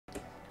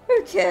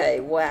Okay,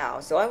 wow.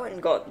 So I went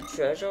and got the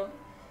treasure,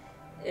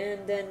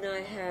 and then I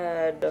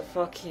had a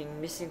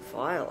fucking missing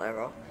file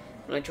error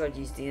when I tried to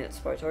use the Unit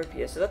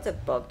Spotopia, so that's a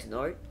bug to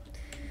note.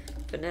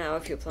 But now,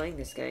 if you're playing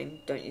this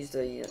game, don't use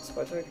the Unit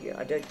Spotopia.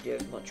 I don't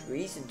have much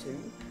reason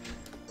to,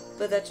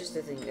 but that's just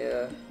a thing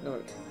to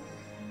note.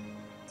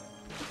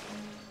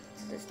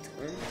 So this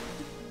time.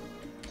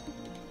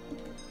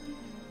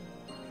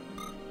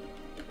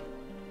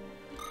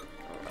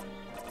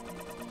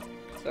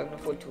 So I can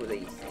afford 2 of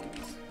these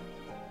things.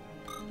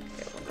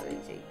 Get 1 of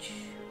these each.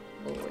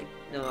 Oh wait,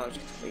 no, I'll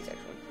just please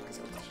actually, because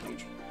that one's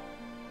huge.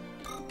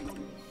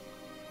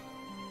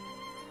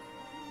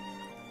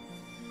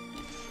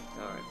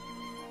 Alright,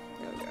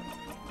 there we go.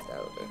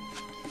 That'll do.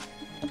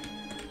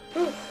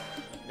 Whew.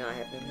 Now I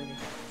have no money.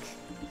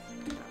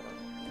 Oh,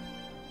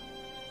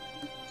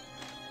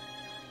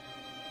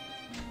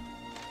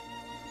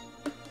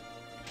 well.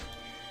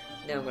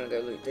 Now I'm gonna go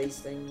loot these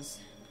things.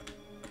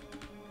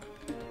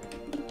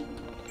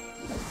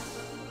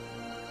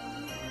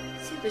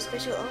 Super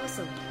special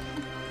awesome.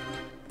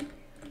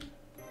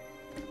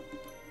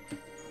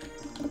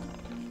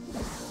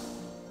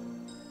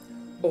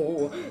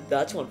 Oh,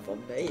 that's one for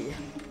me.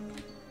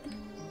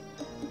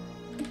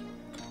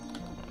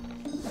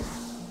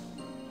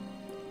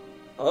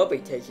 I'll be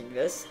taking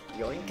this.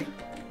 Yoink.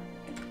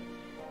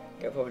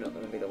 Okay, probably not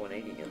going to be the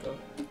 180 again though.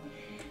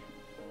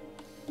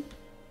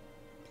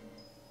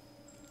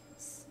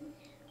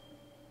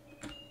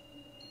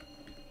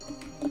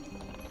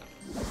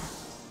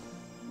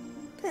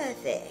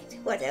 Perfect.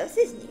 What else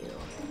is new?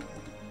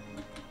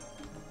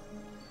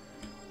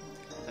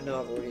 I know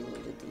I've already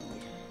looted the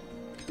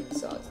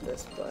insides of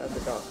this, but the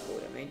dark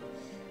board, I mean.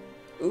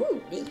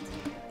 Ooh, neat.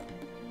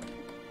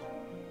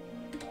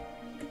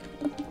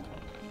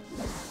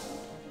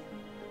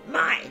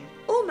 Mine!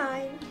 All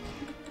mine!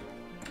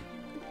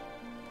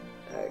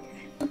 Okay.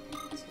 So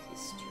these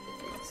stupid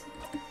things.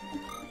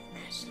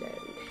 Ash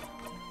load.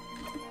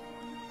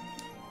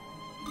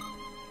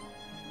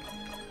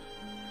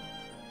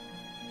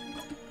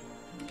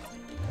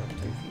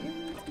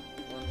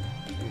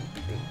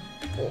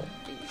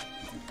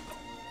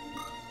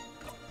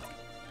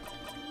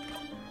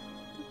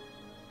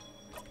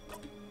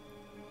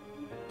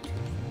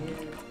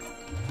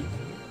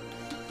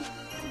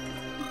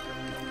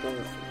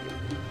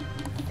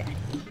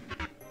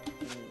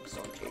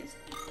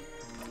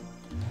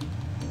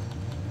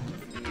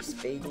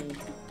 Speedy,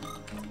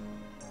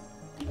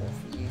 or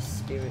for you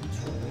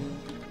spiritually,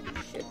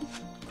 shit,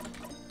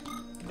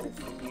 or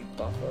for you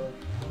buffer.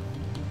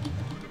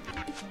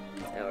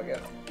 There we go.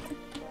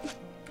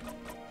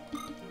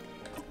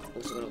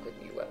 Also gonna look at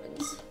new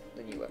weapons,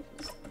 the new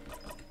weapons.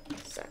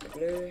 Sack of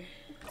blue,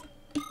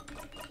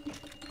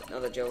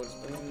 another Joel's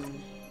blue.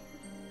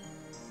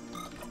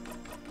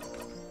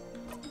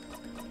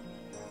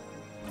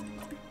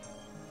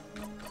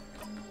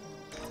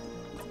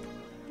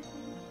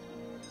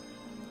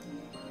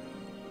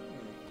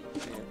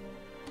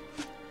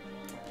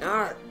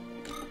 Arr!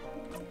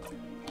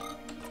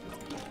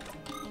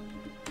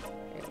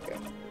 There we go.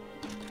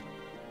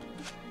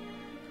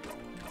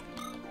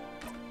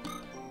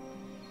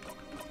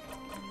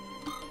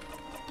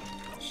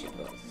 Should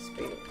go with the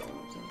speed of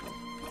bombs.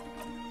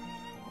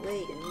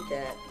 Wait, I need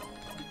that.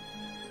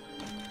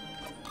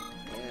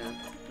 Yeah.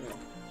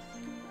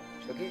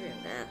 So I'll give him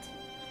that.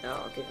 No,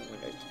 I'll give him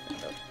Windows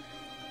Defender.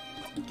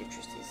 Give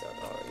Tristy's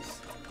others.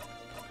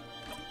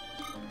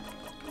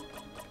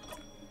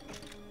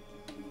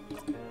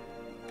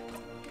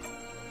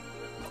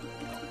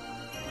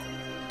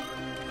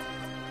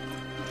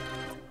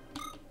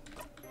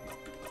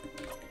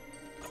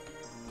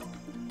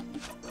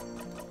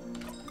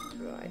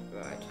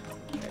 Right.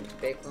 And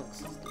big lumps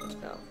is the most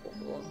powerful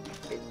one.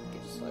 It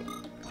gives like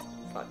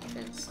 5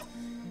 defense.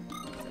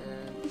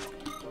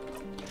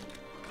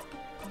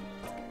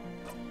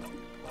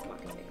 I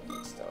can make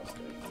good stars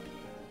too.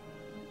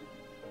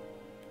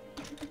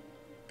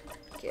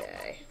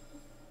 Okay.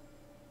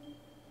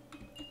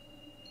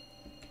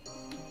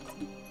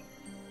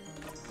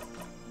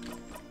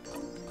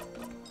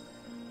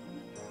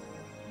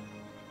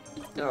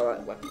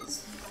 Alright,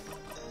 weapons.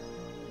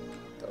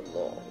 The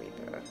Law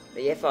Reaper.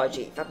 The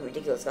FRG, fucking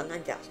ridiculous gun,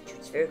 9,000,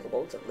 shoots spherical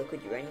bolts of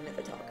liquid uranium at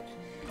the target.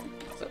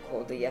 It's not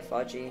called the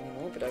FRG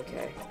anymore, but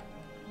okay.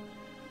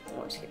 I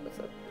might skip with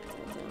it.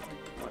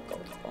 Oh, my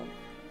gold bomb.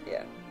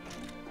 Yeah.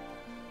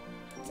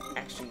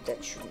 Actually,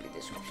 that shouldn't be the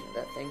description of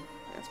that thing.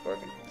 That's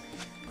broken.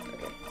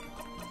 Okay.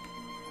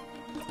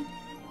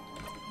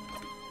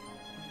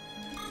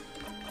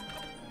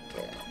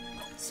 Okay.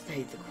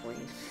 Spade the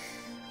Queen.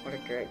 What a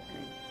great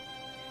name.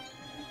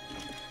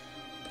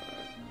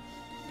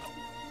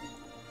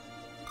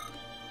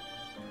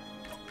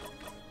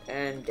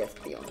 And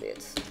Death Beyond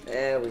It.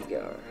 There we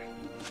go.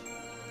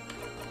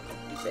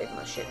 Save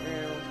my shit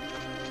now.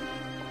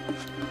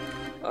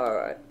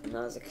 Alright,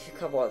 now there's a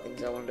couple other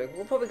things I want to do.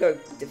 We'll probably go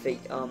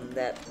defeat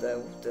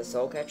the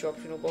Soul Catcher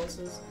optional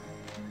bosses.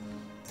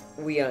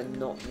 We are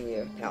not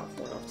near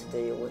powerful enough to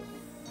deal with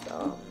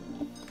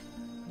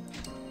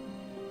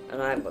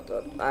and I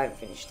haven't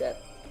finished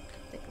that.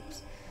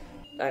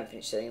 I haven't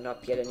finished setting it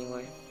up yet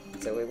anyway,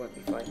 so we won't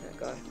be fighting that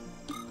guy.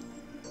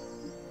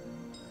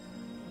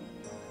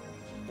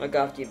 Like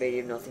after you beat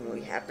him, nothing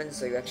really happens,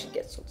 so you actually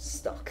get sort of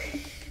stuck.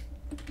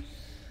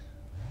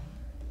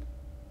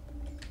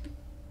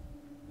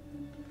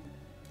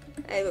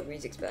 Hey, look,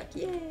 music's back!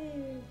 Yay!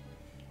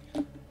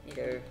 You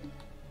know,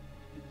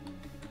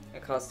 my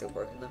car's still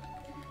broken though.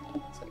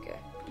 It's okay.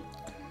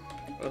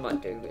 What I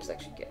might do is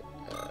actually get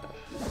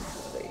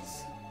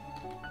these.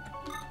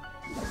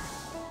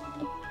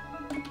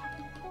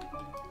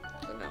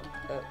 So now,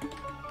 I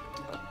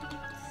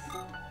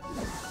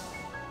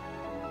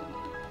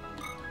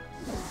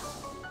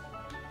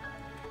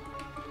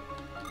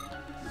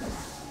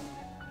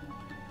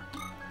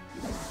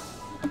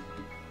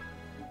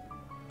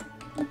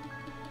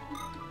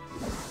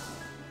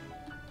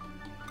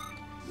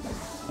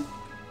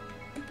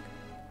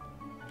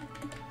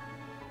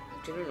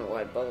don't know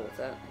why I bother with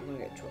that. I'm gonna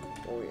get to a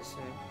warrior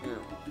soon. No.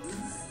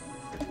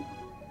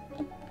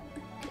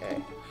 Okay.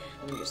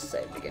 Let me just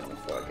save again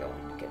before I go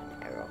on and get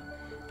an error.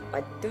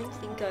 I don't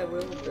think I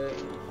will, but...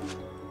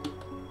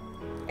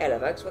 Hello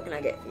folks, what can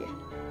I get for you?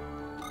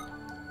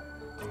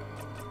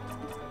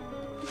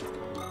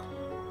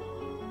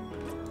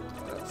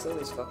 It's all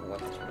these fucking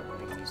weapons we're not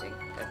going to be using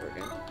ever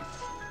again.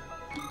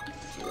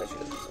 Jeez, I should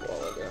have used a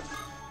while ago.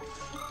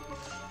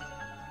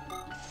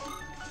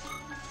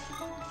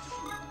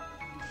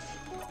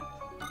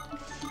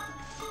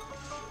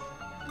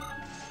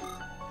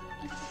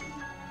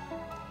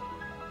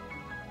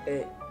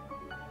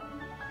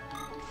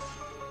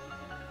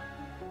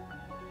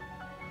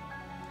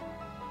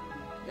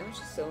 How much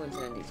is someone's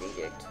Andy's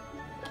edict?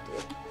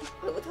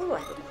 What the hell do I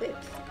have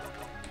equipped?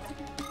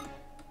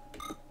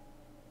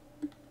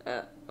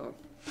 Oh.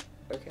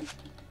 Okay.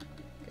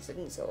 Guess I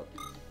didn't sell it.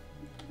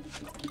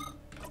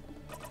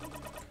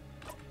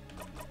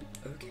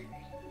 Okay.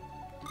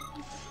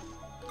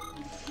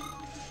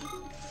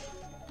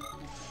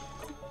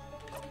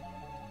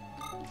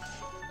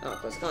 Oh, of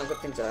course I can't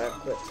equip things I have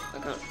equipped. I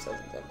can't sell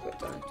things I've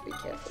equipped, I have to be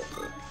careful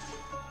too.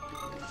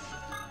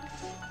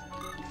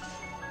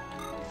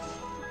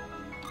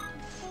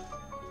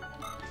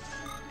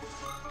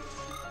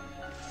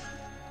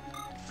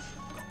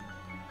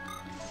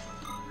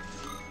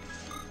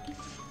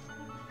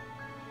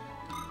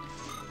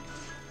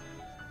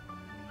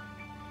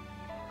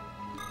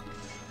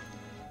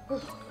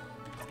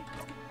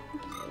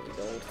 These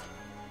old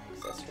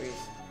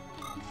accessories.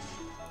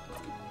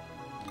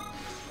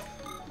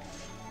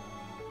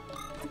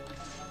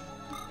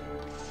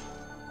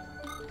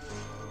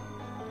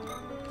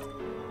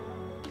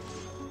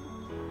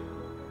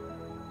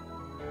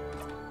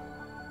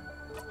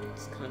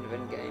 It's kind of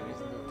in game,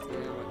 isn't it? Yeah, I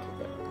might keep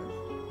that one.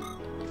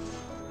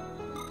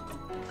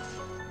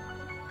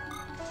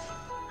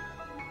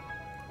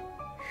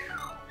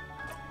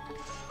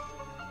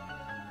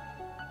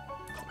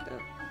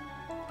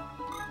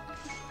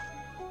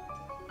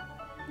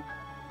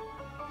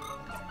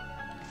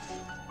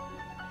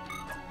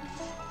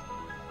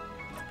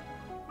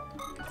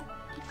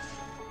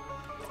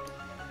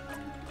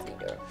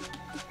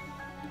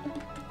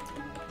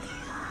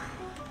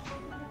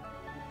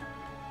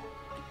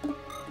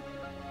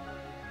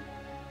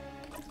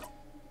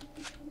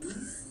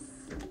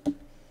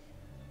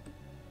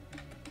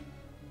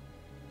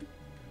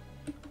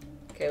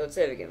 Okay, let's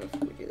save again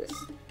before we do this.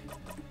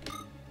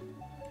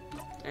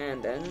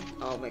 And then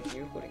I'll make a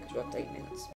new recording because we're up to 8 minutes.